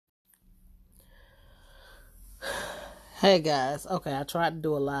Hey guys, okay, I tried to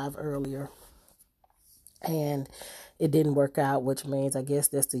do a live earlier and it didn't work out, which means I guess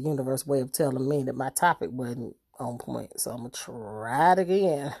that's the universe way of telling me that my topic wasn't on point. So I'm gonna try it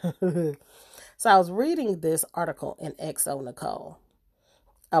again. So I was reading this article in XO Nicole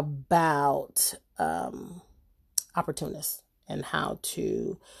about opportunists and how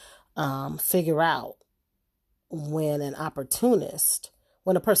to figure out when an opportunist,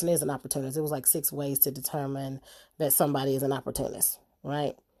 when a person is an opportunist. It was like 6 ways to determine that somebody is an opportunist,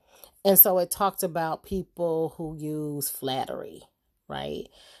 right? And so it talked about people who use flattery, right?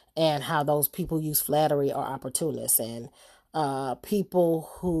 And how those people use flattery are opportunists, and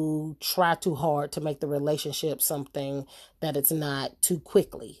people who try too hard to make the relationship something that it's not too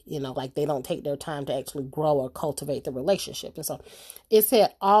quickly, like they don't take their time to actually grow or cultivate the relationship. And so it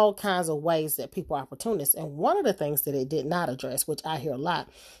said all kinds of ways that people are opportunists. And one of the things that it did not address, which I hear a lot,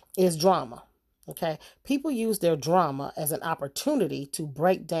 is drama. Okay. People use their drama as an opportunity to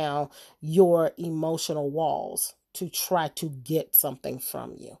break down your emotional walls to try to get something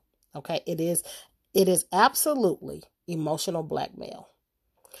from you. Okay. It is absolutely emotional blackmail.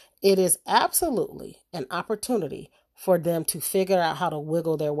 It is absolutely an opportunity for them to figure out how to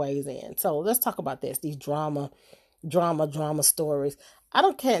wiggle their ways in. So let's talk about this. These drama stories.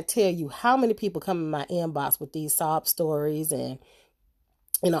 Can't tell you how many people come in my inbox with these sob stories and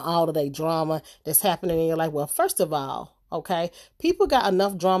all of their drama that's happening in your life. Well, first of all, okay, people got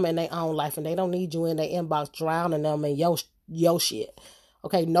enough drama in their own life and they don't need you in their inbox drowning them in your shit.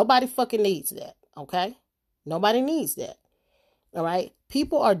 Okay, nobody fucking needs that. Okay, nobody needs that. All right,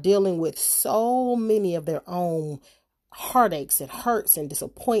 people are dealing with so many of their own heartaches and hurts and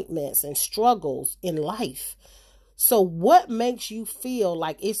disappointments and struggles in life. So what makes you feel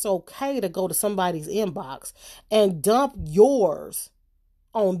like it's okay to go to somebody's inbox and dump yours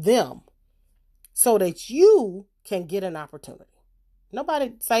on them so that you can get an opportunity?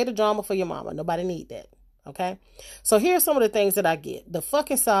 Nobody say the drama for your mama. Nobody need that. Okay. So here's some of the things that I get. The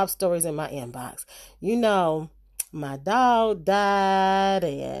fucking sob stories in my inbox. My dog died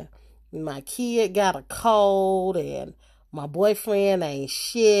and my kid got a cold and my boyfriend ain't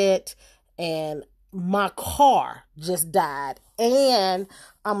shit and my car just died and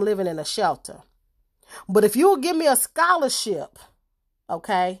I'm living in a shelter. But if you'll give me a scholarship,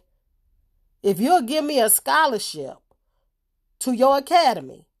 okay, if you'll give me a scholarship to your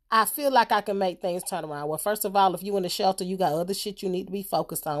academy, I feel like I can make things turn around. Well, first of all, if you in the shelter, you got other shit you need to be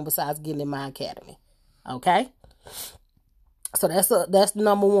focused on besides getting in my academy. Okay? So that's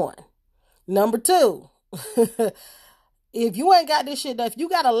number one. Number two, if you ain't got this shit, if you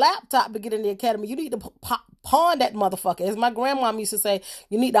got a laptop to get in the academy, you need to pawn that motherfucker. As my grandmom used to say,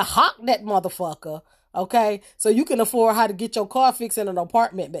 you need to hawk that motherfucker, okay? So you can afford how to get your car fixed in an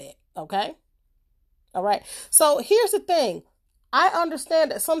apartment back, okay? All right. So here's the thing. I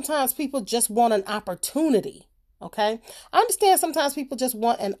understand that sometimes people just want an opportunity. Okay. I understand sometimes people just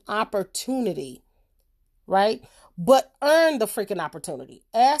want an opportunity. Right. But earn the freaking opportunity.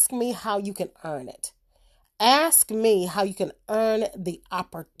 Ask me how you can earn it. Ask me how you can earn the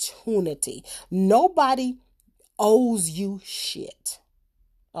opportunity. Nobody owes you shit.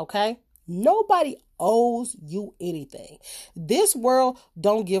 Okay. Nobody owes you anything. This world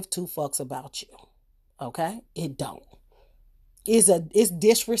don't give two fucks about you. Okay? It don't. It's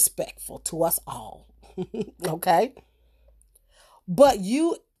disrespectful to us all. Okay? But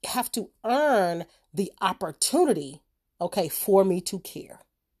you have to earn the opportunity, okay, for me to care.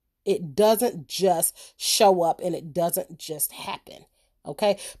 It doesn't just show up and it doesn't just happen.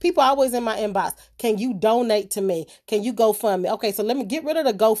 Okay? People always in my inbox, can you donate to me? Can you GoFundMe? Okay, so let me get rid of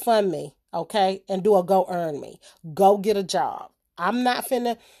the GoFundMe, okay, and do a Go Earn Me. Go get a job. I'm not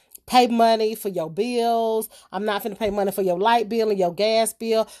finna pay money for your bills. I'm not finna pay money for your light bill and your gas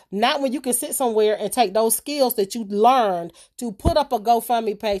bill. Not when you can sit somewhere and take those skills that you learned to put up a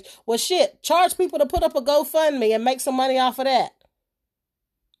GoFundMe page. Well, shit, charge people to put up a GoFundMe and make some money off of that.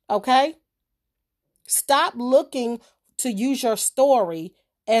 Okay? Stop looking to use your story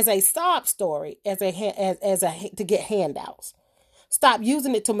as a sob story, as a to get handouts. Stop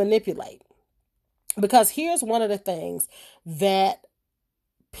using it to manipulate. Because here's one of the things that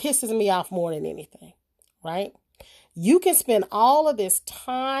pisses me off more than anything, right? You can spend all of this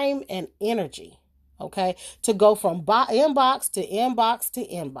time and energy, okay, to go from inbox to inbox to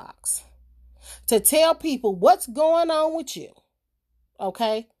inbox, to tell people what's going on with you,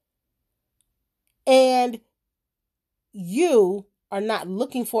 okay? And you are not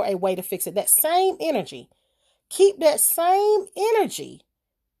looking for a way to fix it. That same energy, keep that same energy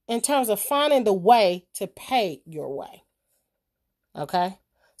in terms of finding the way to pay your way, okay?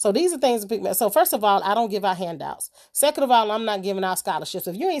 So these are things to pick me. So first of all, I don't give out handouts. Second of all, I'm not giving out scholarships.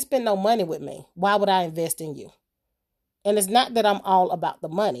 If you ain't spend no money with me, why would I invest in you? And it's not that I'm all about the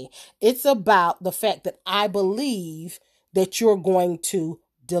money. It's about the fact that I believe that you're going to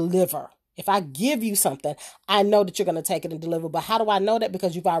deliver. If I give you something, I know that you're going to take it and deliver. But how do I know that?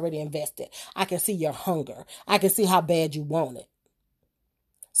 Because you've already invested. I can see your hunger. I can see how bad you want it.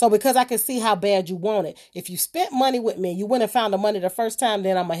 So because I can see how bad you want it, if you spent money with me, you went and found the money the first time,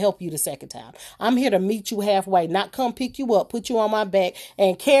 then I'm going to help you the second time. I'm here to meet you halfway, not come pick you up, put you on my back,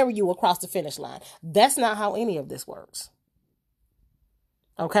 and carry you across the finish line. That's not how any of this works.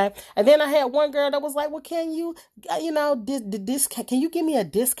 Okay? And then I had one girl that was like, well, can you, can you give me a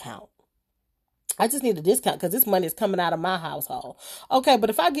discount? I just need a discount because this money is coming out of my household. Okay, but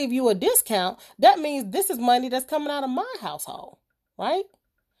if I give you a discount, that means this is money that's coming out of my household, right?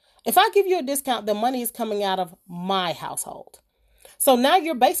 If I give you a discount, the money is coming out of my household. So now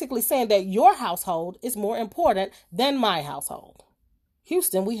you're basically saying that your household is more important than my household.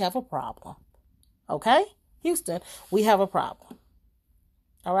 Houston, we have a problem. Okay? Houston, we have a problem.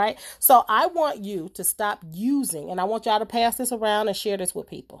 All right? So I want you to stop using, and I want y'all to pass this around and share this with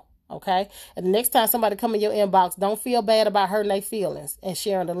people. Okay? And the next time somebody come in your inbox, don't feel bad about hurting their feelings and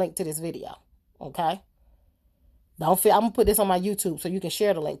sharing the link to this video. Okay? I'm going to put this on my YouTube so you can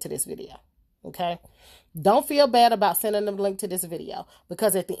share the link to this video. Okay? Don't feel bad about sending them the link to this video.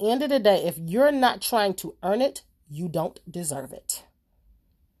 Because at the end of the day, if you're not trying to earn it, you don't deserve it.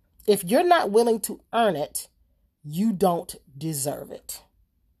 If you're not willing to earn it, you don't deserve it.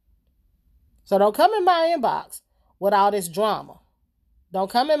 So don't come in my inbox with all this drama.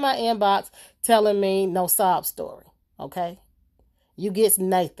 Don't come in my inbox telling me no sob story. Okay? You get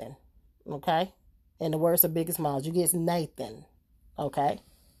Nathan. Okay? In the words of Biggie Smalls, you get Nathan. Okay?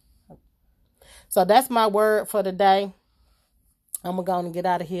 So that's my word for the day. I'm going to go and get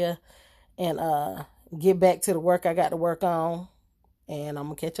out of here and get back to the work I got to work on. And I'm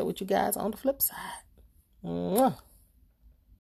going to catch up with you guys on the flip side. Mwah.